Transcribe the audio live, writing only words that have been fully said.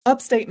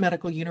Upstate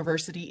Medical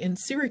University in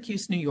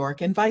Syracuse, New York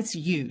invites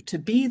you to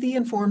be the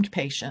informed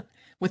patient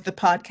with the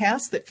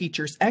podcast that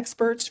features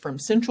experts from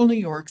Central New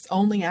York's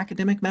only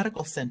academic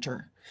medical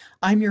center.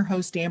 I'm your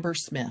host, Amber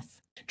Smith.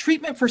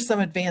 Treatment for some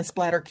advanced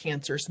bladder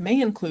cancers may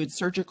include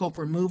surgical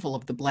removal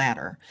of the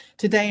bladder.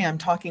 Today, I'm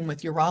talking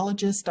with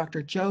urologist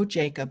Dr. Joe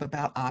Jacob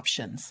about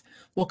options.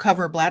 We'll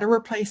cover bladder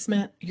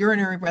replacement,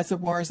 urinary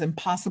reservoirs, and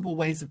possible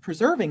ways of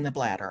preserving the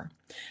bladder.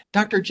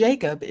 Dr.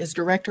 Jacob is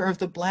director of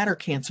the bladder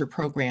cancer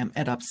program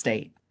at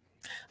Upstate.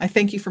 I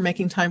thank you for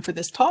making time for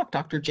this talk,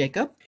 Dr.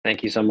 Jacob.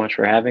 Thank you so much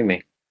for having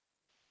me.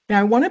 Now,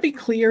 I want to be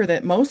clear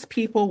that most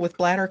people with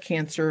bladder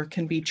cancer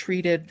can be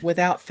treated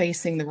without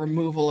facing the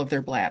removal of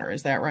their bladder.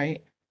 Is that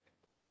right?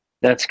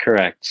 That's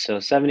correct. So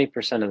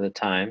 70% of the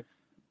time,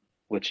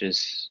 which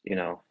is,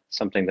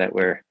 something that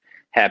we're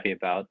happy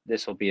about,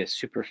 this will be a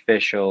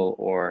superficial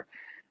or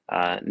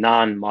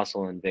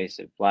non-muscle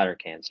invasive bladder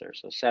cancer.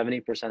 So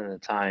 70% of the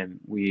time,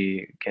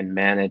 we can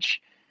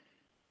manage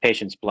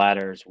patients'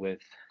 bladders with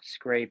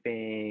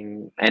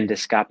scraping,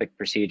 endoscopic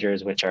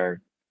procedures, which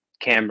are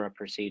camera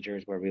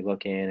procedures where we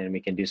look in and we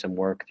can do some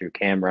work through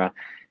camera.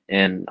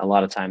 And a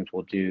lot of times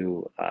we'll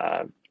do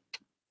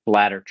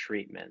bladder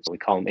treatments. We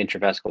call them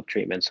intravesical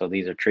treatments. So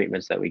these are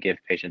treatments that we give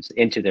patients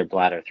into their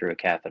bladder through a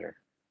catheter.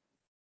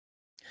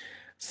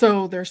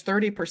 So there's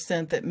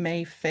 30% that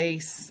may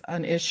face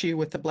an issue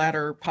with the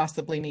bladder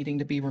possibly needing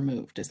to be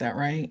removed. Is that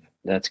right?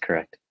 That's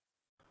correct.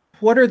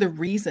 What are the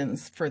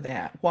reasons for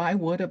that? Why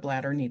would a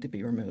bladder need to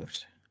be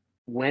removed?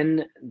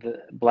 When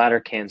the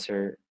bladder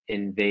cancer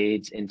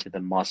invades into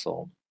the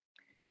muscle,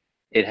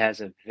 it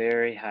has a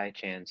very high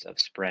chance of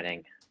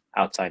spreading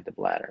outside the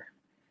bladder.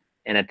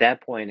 And at that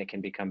point, it can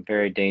become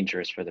very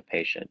dangerous for the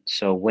patient.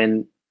 So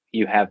when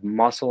you have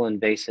muscle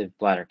invasive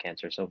bladder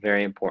cancer, so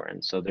very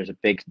important. So there's a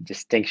big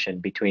distinction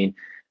between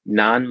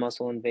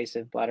non-muscle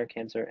invasive bladder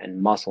cancer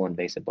and muscle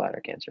invasive bladder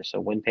cancer. So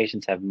when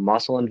patients have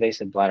muscle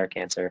invasive bladder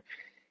cancer,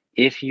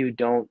 if you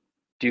don't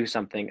do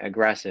something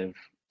aggressive,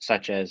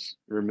 such as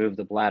remove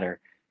the bladder,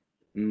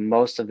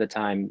 most of the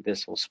time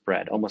this will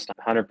spread. Almost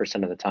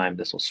 100% of the time,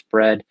 this will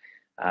spread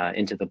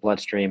into the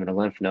bloodstream and the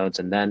lymph nodes.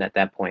 And then at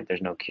that point,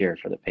 there's no cure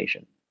for the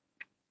patient.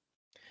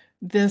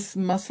 This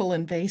muscle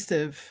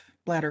invasive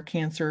bladder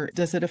cancer,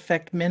 does it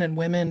affect men and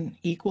women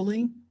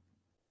equally?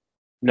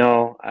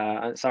 No,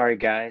 I'm sorry,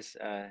 guys.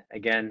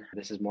 Again,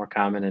 this is more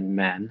common in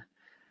men,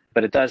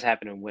 but it does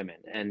happen in women.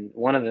 And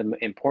one of the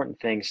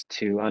important things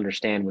to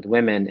understand with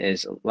women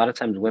is a lot of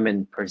times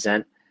women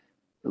present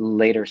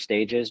later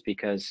stages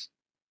because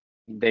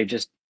they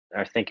just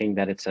are thinking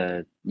that it's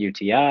a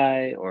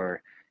UTI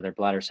or their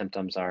bladder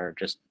symptoms are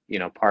just,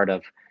 part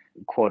of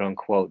quote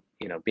unquote,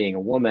 being a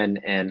woman.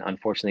 And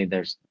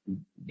unfortunately,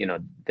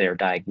 they're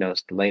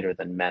diagnosed later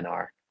than men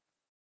are.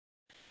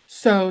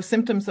 So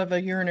symptoms of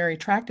a urinary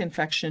tract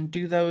infection,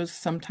 do those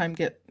sometimes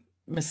get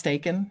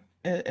mistaken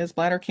as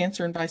bladder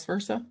cancer and vice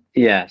versa?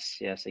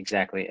 Yes,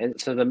 exactly. And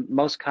so the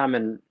most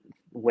common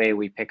way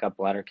we pick up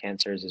bladder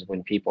cancers is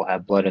when people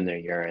have blood in their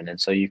urine. And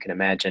so you can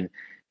imagine,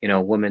 a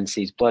woman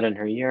sees blood in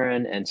her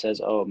urine and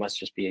says, oh, it must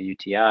just be a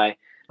UTI.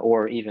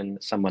 Or even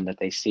someone that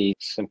they see,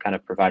 some kind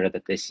of provider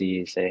that they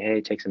see, say, hey,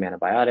 take some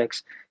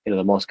antibiotics.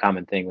 The most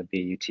common thing would be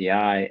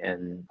UTI,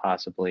 and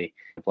possibly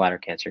bladder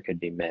cancer could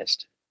be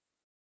missed.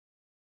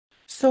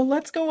 So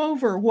let's go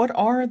over what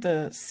are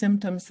the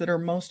symptoms that are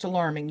most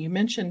alarming. You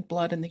mentioned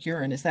blood in the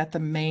urine. Is that the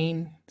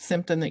main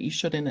symptom that you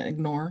shouldn't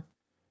ignore?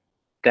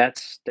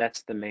 That's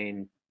the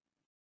main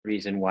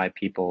reason why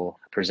people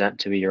present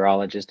to a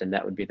urologist, and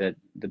that would be the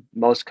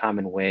most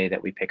common way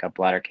that we pick up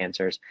bladder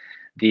cancers.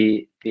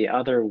 The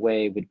other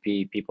way would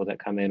be people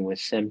that come in with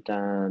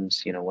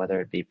symptoms,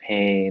 whether it be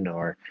pain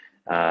or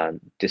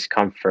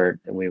discomfort.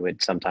 We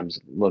would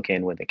sometimes look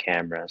in with a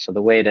camera. So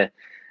the way to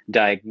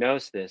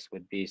diagnose this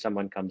would be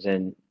someone comes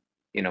in,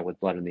 with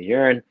blood in the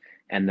urine,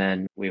 and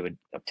then we would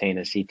obtain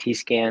a CT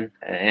scan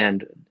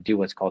and do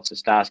what's called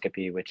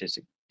cystoscopy, which is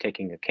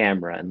taking a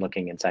camera and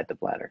looking inside the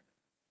bladder.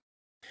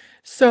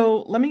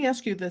 So let me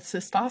ask you, the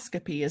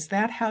cystoscopy, is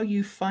that how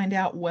you find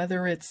out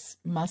whether it's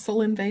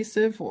muscle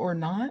invasive or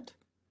not?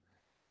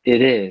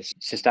 It is.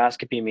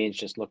 Cystoscopy means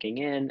just looking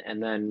in,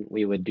 and then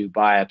we would do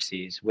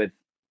biopsies with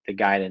the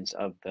guidance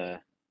of the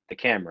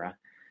camera.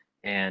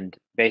 And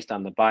based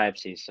on the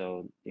biopsy,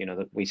 so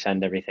we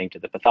send everything to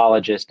the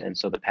pathologist, and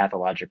so the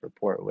pathologic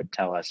report would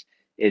tell us,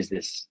 is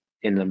this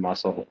in the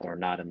muscle or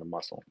not in the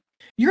muscle?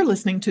 You're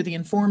listening to the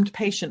Informed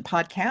Patient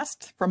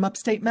podcast from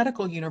Upstate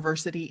Medical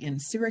University in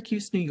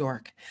Syracuse, New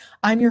York.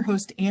 I'm your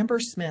host, Amber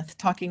Smith,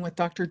 talking with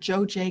Dr.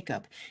 Joe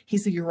Jacob.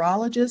 He's a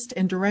urologist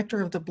and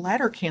director of the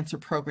bladder cancer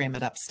program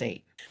at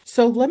Upstate.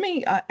 So let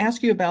me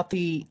ask you about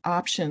the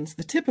options,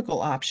 the typical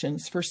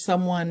options for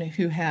someone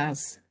who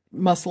has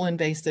muscle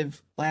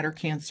invasive bladder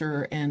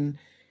cancer, and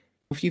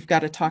if you've got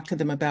to talk to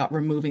them about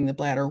removing the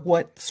bladder,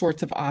 what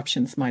sorts of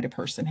options might a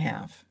person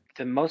have?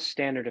 The most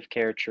standard of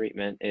care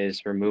treatment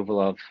is removal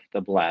of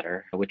the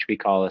bladder, which we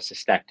call a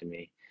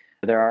cystectomy.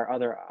 There are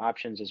other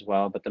options as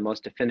well, but the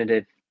most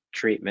definitive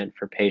treatment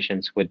for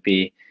patients would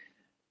be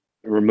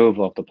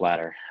removal of the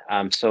bladder.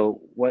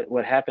 So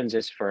what happens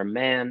is for a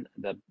man,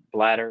 the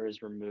bladder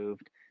is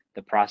removed,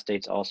 the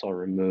prostate's also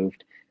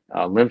removed,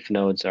 lymph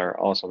nodes are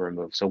also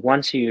removed. So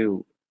once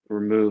you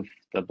remove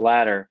the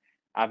bladder,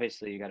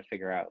 obviously you got to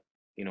figure out,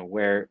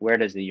 where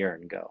does the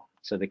urine go?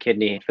 So the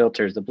kidney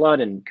filters the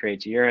blood and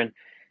creates urine,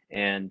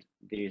 and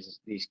these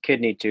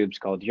kidney tubes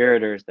called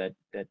ureters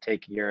that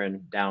take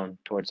urine down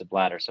towards the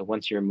bladder. So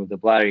once you remove the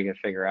bladder, you got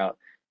to figure out,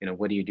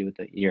 what do you do with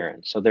the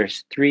urine? So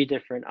there's three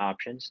different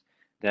options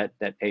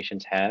that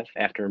patients have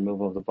after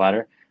removal of the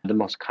bladder. The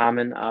most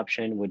common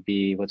option would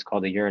be what's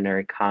called a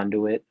urinary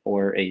conduit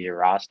or a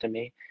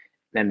urostomy,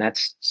 and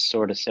that's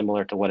sort of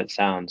similar to what it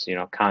sounds.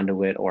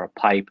 Conduit or a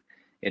pipe.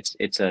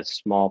 It's a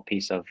small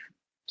piece of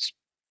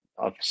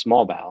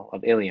small bowel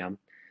of ileum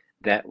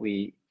that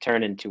we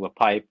turn into a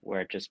pipe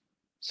where it just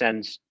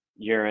sends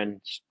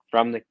urine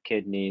from the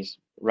kidneys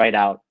right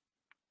out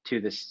to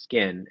the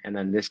skin, and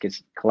then this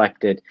gets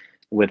collected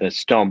with a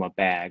stoma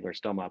bag or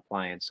stoma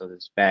appliance. So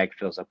this bag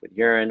fills up with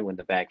urine. When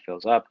the bag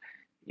fills up,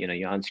 you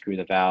unscrew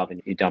the valve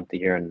and you dump the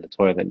urine in the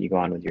toilet and you go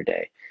on with your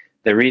day.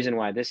 The reason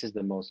why this is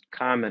the most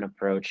common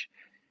approach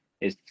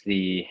is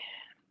the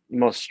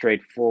most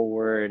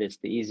straightforward. It's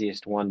the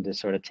easiest one to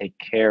sort of take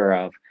care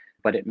of,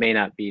 but it may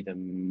not be the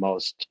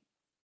most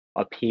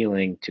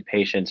appealing to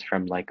patients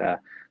from like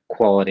a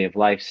quality of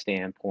life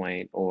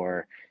standpoint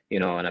or,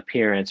 an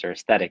appearance or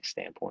aesthetic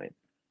standpoint.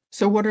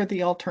 So, what are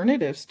the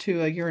alternatives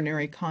to a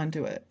urinary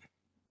conduit?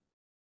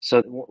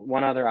 So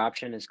one other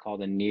option is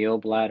called a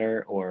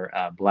neobladder or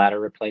a bladder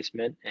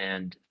replacement,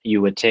 and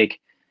you would take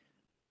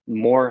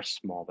more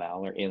small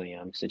bowel or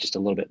ileum, so just a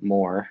little bit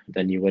more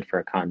than you would for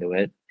a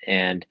conduit.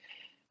 And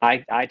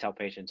I tell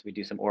patients we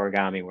do some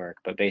origami work,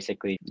 but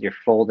basically you're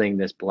folding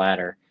this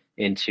bladder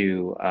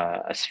into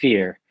a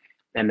sphere,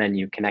 and then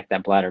you connect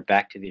that bladder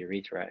back to the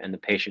urethra, and the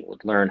patient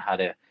would learn how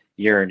to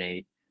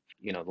urinate,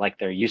 like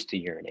they're used to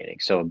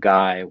urinating. So a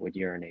guy would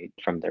urinate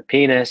from their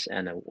penis,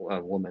 and a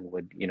woman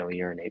would,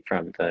 urinate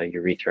from the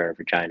urethra or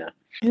vagina.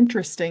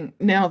 Interesting.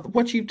 Now,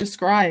 what you've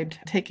described,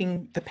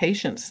 taking the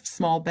patient's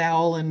small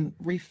bowel and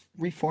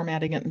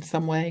reformatting it in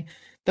some way,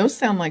 those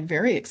sound like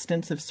very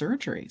extensive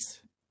surgeries.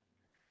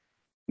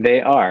 They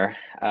are.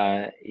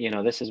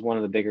 This is one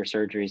of the bigger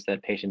surgeries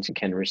that patients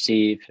can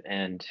receive,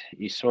 and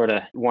you sort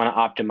of want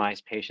to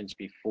optimize patients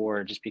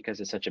before just because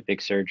it's such a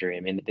big surgery. I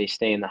mean, they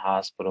stay in the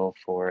hospital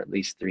for at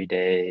least 3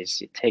 days.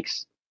 It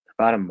takes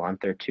about a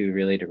month or two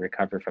really to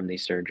recover from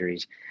these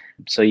surgeries.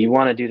 So you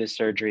want to do this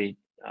surgery,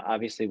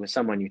 obviously, with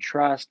someone you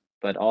trust,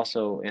 but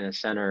also in a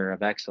center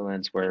of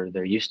excellence where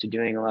they're used to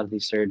doing a lot of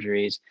these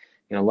surgeries.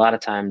 A lot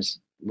of times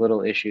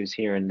little issues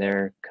here and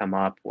there come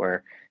up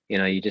where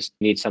you just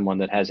need someone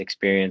that has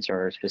experience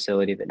or a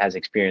facility that has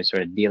experience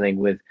sort of dealing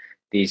with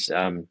these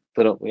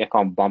little, we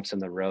call them bumps in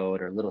the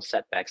road or little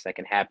setbacks that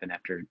can happen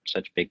after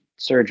such big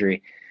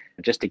surgery,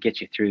 just to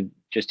get you through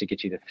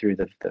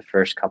the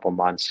first couple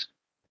months.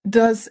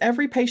 Does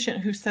every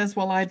patient who says,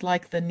 well, I'd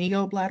like the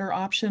neobladder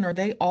option, are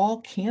they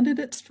all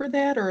candidates for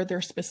that, or are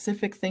there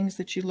specific things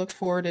that you look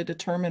for to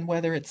determine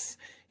whether it's,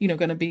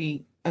 going to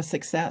be a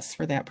success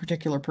for that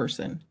particular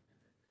person?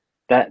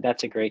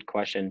 That's a great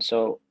question.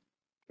 So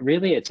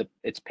really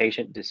it's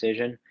patient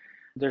decision.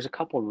 There's a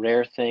couple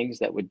rare things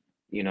that would,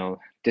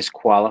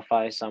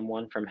 disqualify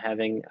someone from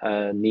having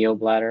a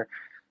neobladder.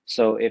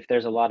 So if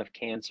there's a lot of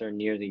cancer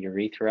near the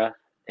urethra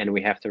and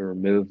we have to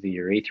remove the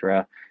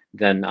urethra,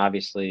 then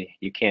obviously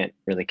you can't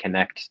really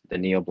connect the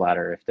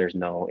neobladder if there's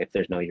no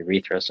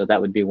urethra. So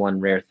that would be one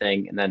rare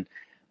thing. And then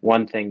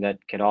one thing that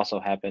could also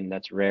happen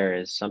that's rare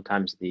is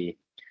sometimes the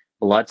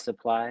blood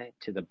supply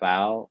to the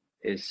bowel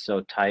is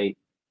so tight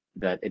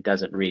that it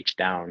doesn't reach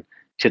down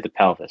to the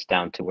pelvis,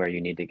 down to where you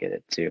need to get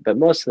it to. But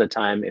most of the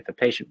time, if a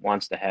patient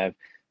wants to have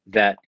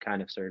that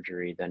kind of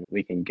surgery, then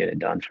we can get it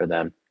done for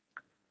them.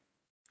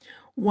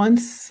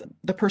 Once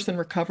the person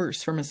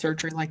recovers from a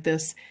surgery like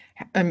this,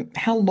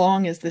 how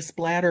long is this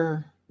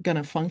bladder going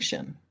to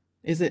function?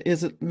 Is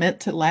it meant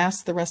to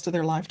last the rest of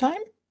their lifetime?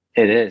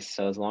 It is.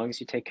 So as long as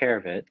you take care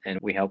of it, and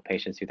we help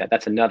patients do that,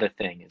 that's another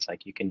thing. It's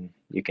like you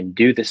can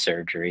do the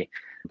surgery,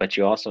 but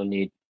you also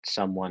need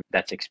someone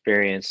that's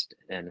experienced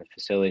and a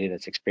facility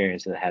that's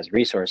experienced and that has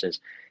resources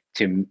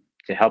to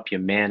help you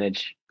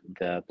manage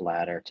the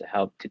bladder, to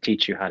help to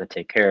teach you how to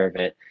take care of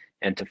it,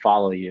 and to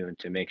follow you and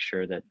to make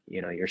sure that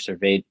you're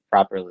surveyed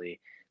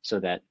properly so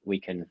that we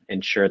can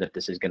ensure that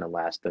this is going to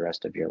last the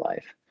rest of your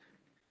life.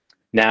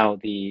 Now,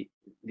 the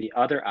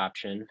other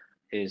option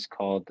is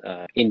called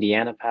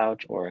Indiana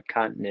pouch or a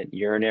continent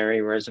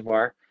urinary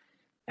reservoir,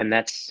 and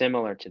that's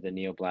similar to the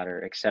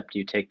neobladder, except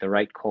you take the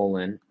right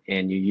colon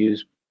and you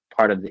use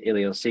part of the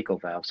ileocecal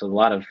valve. So a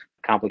lot of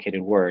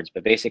complicated words,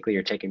 but basically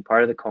you're taking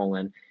part of the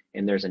colon,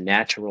 and there's a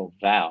natural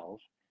valve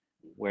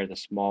where the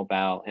small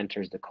bowel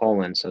enters the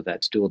colon so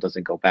that stool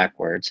doesn't go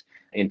backwards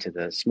into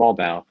the small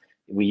bowel.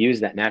 We use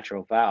that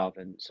natural valve,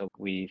 and so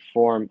we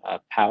form a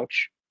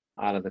pouch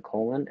out of the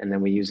colon, and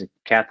then we use a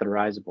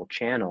catheterizable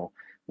channel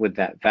with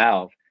that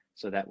valve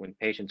so that when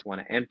patients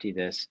want to empty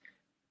this,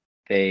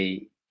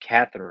 they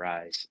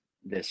catheterize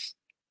this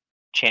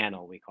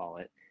channel, we call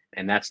it,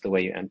 and that's the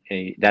way you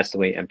empty. That's the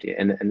way you empty it.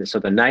 And so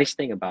the nice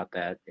thing about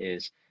that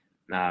is,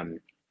 um,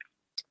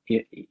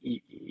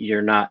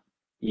 you're not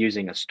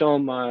using a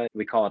stoma.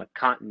 We call it a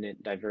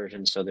continent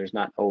diversion. So there's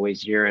not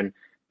always urine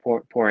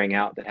pouring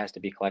out that has to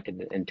be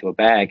collected into a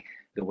bag.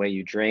 The way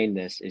you drain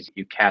this is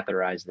you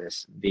catheterize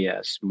this via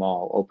a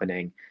small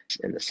opening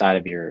in the side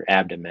of your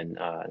abdomen,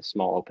 a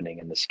small opening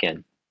in the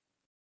skin.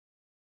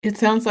 It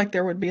sounds like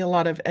there would be a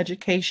lot of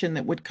education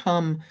that would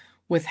come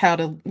with how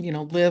to,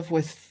 live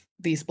with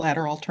these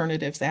bladder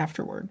alternatives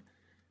afterward.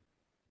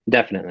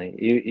 Definitely.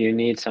 You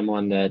need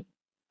someone that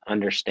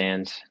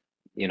understands,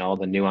 all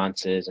the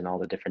nuances and all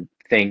the different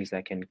things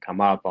that can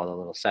come up, all the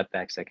little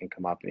setbacks that can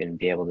come up and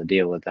be able to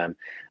deal with them.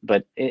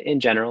 But in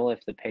general,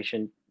 if the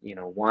patient,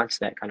 wants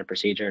that kind of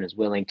procedure and is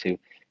willing to,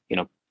 you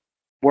know,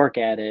 work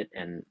at it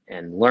and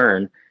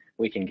learn,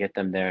 we can get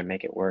them there and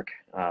make it work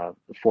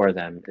for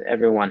them.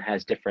 Everyone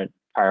has different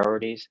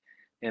priorities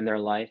in their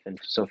life, and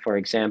so, for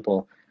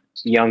example,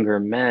 younger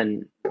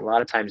men, a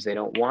lot of times they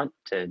don't want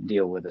to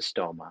deal with a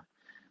stoma,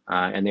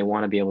 and they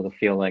want to be able to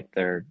feel like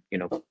they're,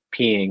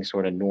 peeing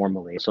sort of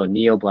normally. So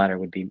neobladder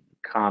would be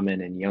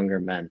common in younger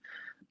men.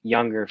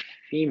 Younger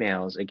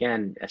females,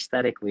 again,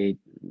 aesthetically,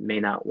 may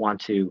not want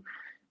to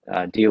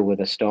deal with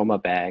a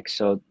stoma bag.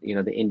 So,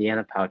 the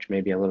Indiana pouch may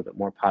be a little bit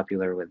more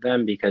popular with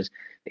them because,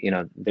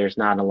 there's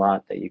not a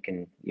lot that you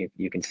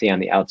can see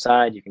on the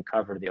outside. You can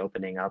cover the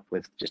opening up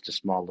with just a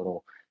small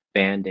little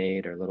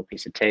Band-Aid or a little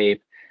piece of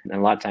tape. And a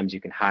lot of times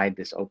you can hide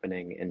this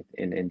opening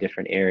in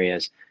different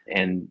areas,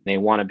 and they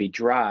want to be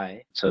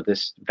dry. So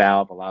this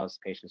valve allows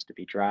patients to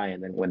be dry,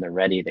 and then when they're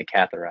ready, they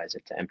catheterize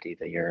it to empty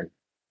the urine.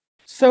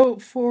 So,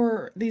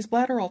 for these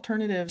bladder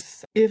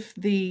alternatives, if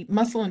the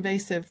muscle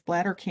invasive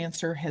bladder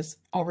cancer has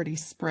already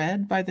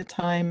spread by the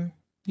time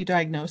you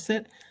diagnose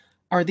it,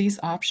 are these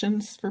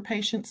options for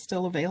patients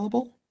still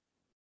available?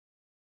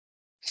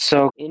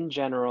 So in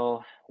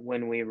general,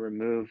 when we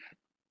remove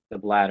the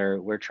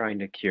bladder, we're trying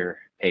to cure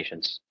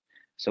patients.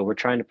 So we're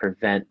trying to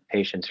prevent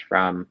patients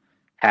from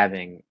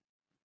having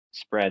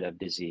spread of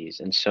disease.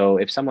 And so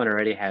if someone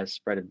already has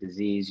spread of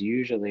disease,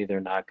 usually they're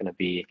not going to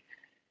be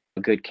a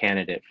good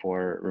candidate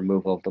for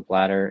removal of the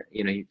bladder.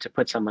 To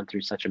put someone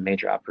through such a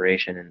major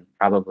operation, and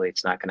probably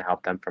it's not going to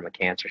help them from a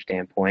cancer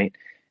standpoint,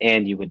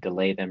 and you would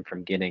delay them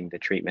from getting the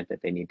treatment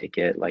that they need to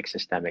get, like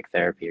systemic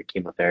therapy or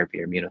chemotherapy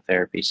or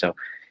immunotherapy. So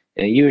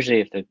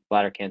usually if the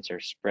bladder cancer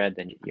is spread,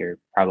 then you're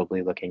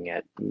probably looking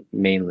at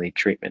mainly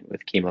treatment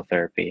with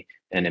chemotherapy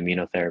and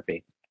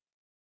immunotherapy.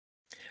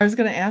 I was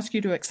going to ask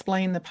you to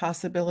explain the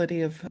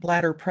possibility of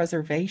bladder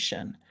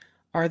preservation.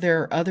 Are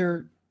there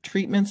other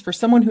treatments for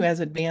someone who has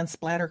advanced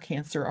bladder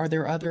cancer? Are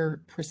there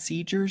other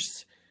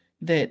procedures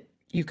that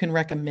you can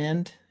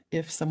recommend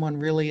if someone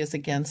really is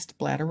against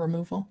bladder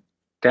removal?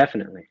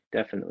 Definitely,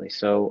 definitely.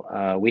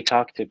 So we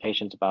talk to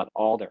patients about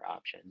all their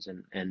options,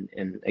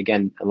 and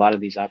again, a lot of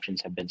these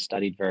options have been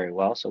studied very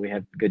well, so we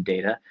have good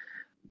data.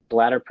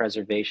 Bladder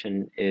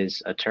preservation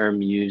is a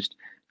term used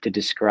to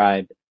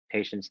describe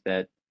patients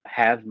that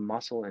have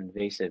muscle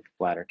invasive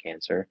bladder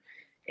cancer,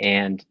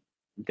 and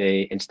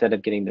they, instead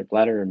of getting their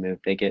bladder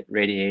removed, they get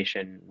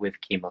radiation with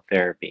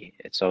chemotherapy.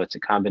 So it's a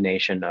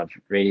combination of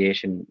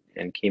radiation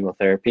and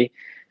chemotherapy,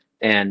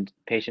 and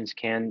patients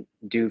can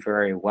do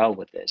very well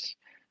with this.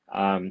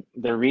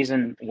 The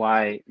reason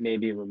why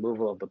maybe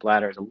removal of the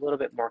bladder is a little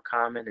bit more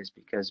common is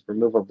because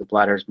removal of the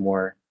bladder is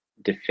more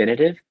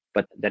definitive,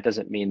 but that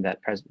doesn't mean that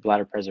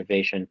bladder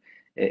preservation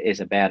is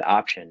a bad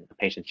option.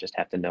 Patients just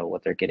have to know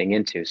what they're getting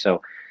into.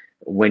 So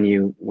when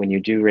you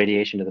do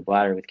radiation to the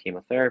bladder with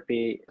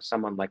chemotherapy,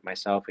 someone like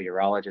myself, a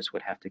urologist,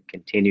 would have to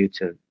continue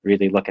to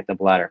really look at the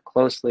bladder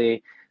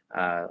closely,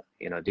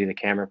 do the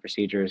camera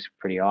procedures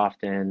pretty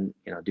often,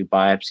 do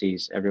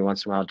biopsies every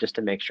once in a while just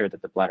to make sure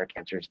that the bladder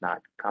cancer is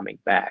not coming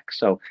back.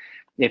 So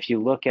if you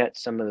look at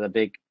some of the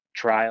big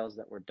trials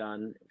that were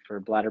done for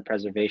bladder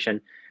preservation,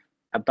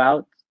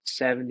 about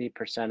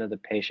 70% of the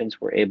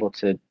patients were able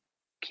to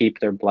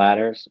keep their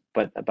bladders,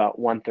 but about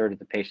one-third of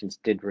the patients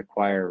did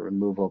require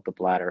removal of the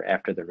bladder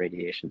after the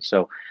radiation.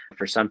 So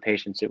for some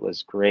patients, it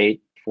was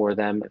great for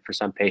them. For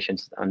some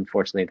patients,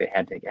 unfortunately, they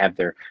had to have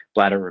their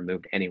bladder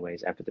removed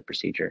anyways after the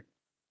procedure.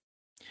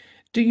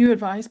 Do you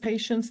advise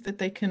patients that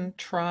they can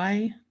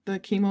try the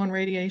chemo and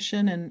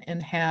radiation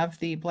and have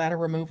the bladder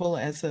removal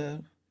as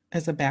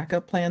a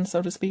backup plan,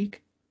 so to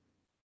speak?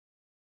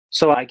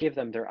 So I give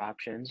them their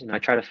options, and I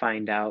try to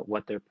find out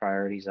what their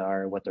priorities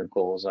are, what their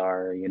goals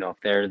are. If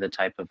they're the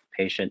type of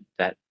patient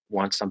that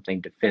wants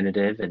something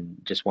definitive and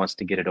just wants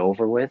to get it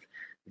over with,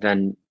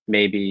 then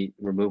maybe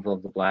removal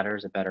of the bladder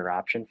is a better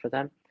option for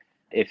them.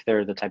 If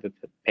they're the type of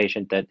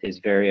patient that is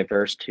very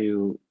averse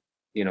to,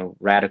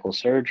 radical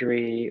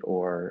surgery,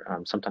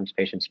 or sometimes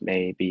patients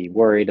may be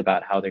worried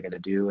about how they're going to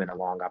do in a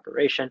long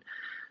operation,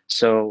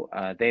 so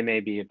they may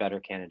be a better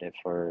candidate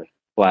for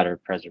bladder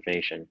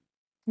preservation.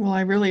 Well,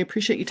 I really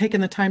appreciate you taking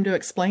the time to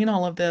explain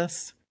all of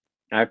this.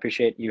 I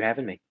appreciate you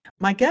having me.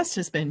 My guest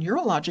has been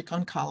urologic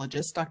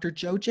oncologist Dr.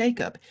 Joe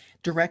Jacob,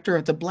 director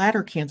of the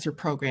Bladder Cancer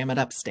Program at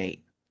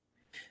Upstate.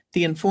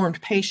 The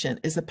Informed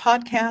Patient is a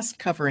podcast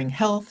covering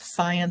health,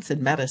 science,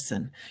 and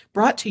medicine,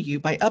 brought to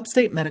you by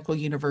Upstate Medical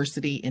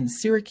University in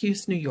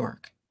Syracuse, New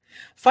York.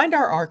 Find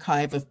our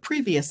archive of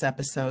previous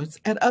episodes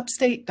at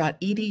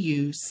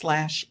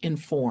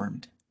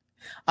upstate.edu/informed.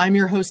 I'm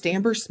your host,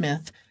 Amber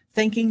Smith,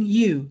 thanking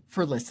you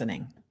for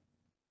listening.